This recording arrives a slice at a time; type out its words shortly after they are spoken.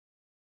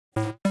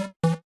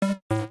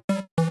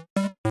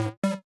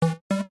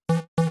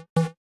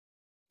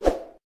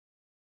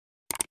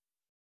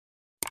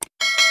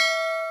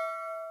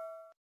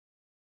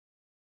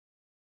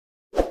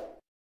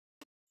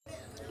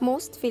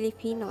Most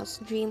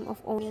Filipinos dream of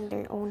owning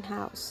their own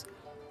house.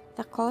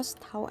 The cost,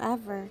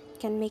 however,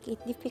 can make it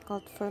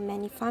difficult for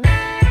many families.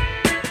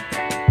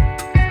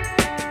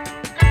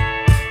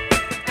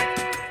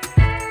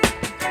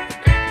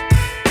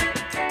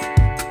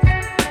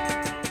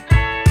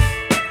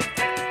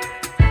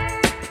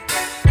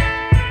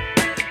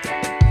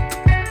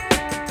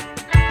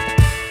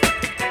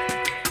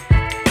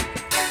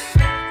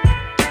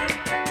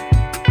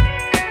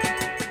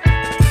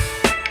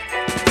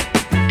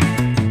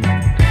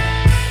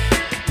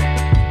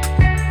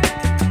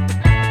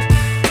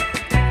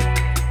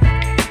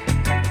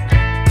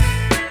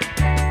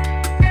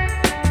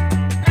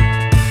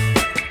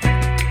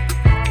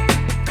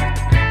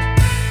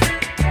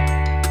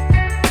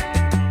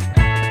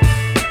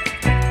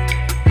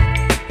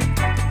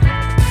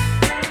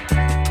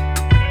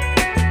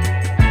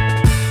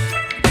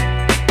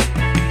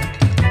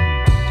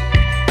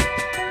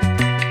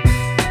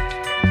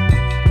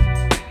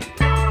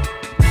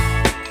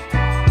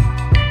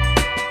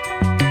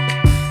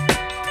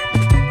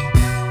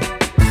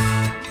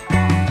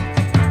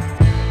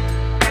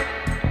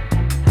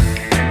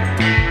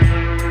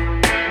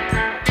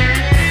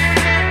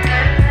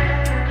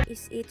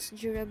 Its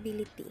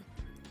durability.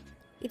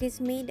 It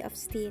is made of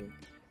steel.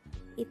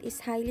 It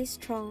is highly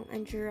strong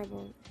and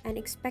durable and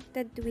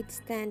expected to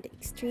withstand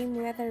extreme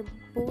weather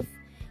both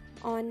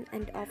on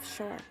and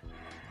offshore.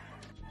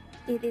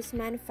 It is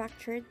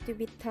manufactured to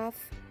be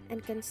tough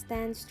and can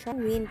stand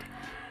strong wind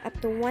up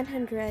to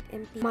 100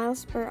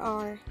 miles per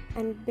hour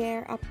and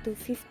bear up to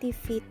 50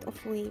 feet of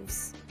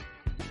waves.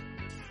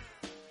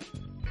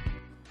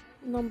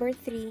 Number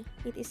 3,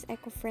 it is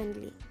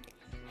eco-friendly.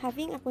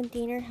 Having a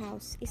container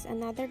house is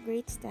another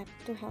great step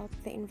to help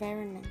the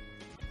environment.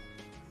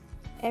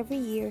 Every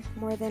year,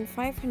 more than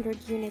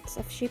 500 units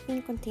of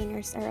shipping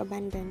containers are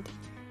abandoned,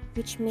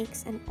 which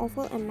makes an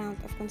awful amount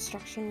of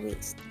construction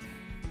waste.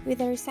 With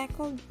a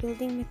recycled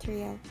building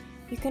material,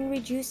 you can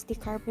reduce the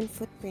carbon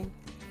footprint,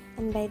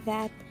 and by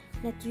that,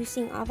 not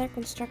using other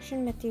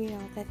construction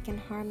material that can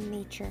harm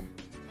nature.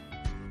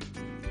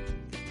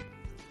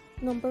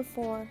 Number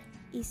 4,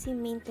 easy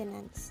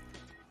maintenance.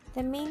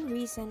 The main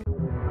reason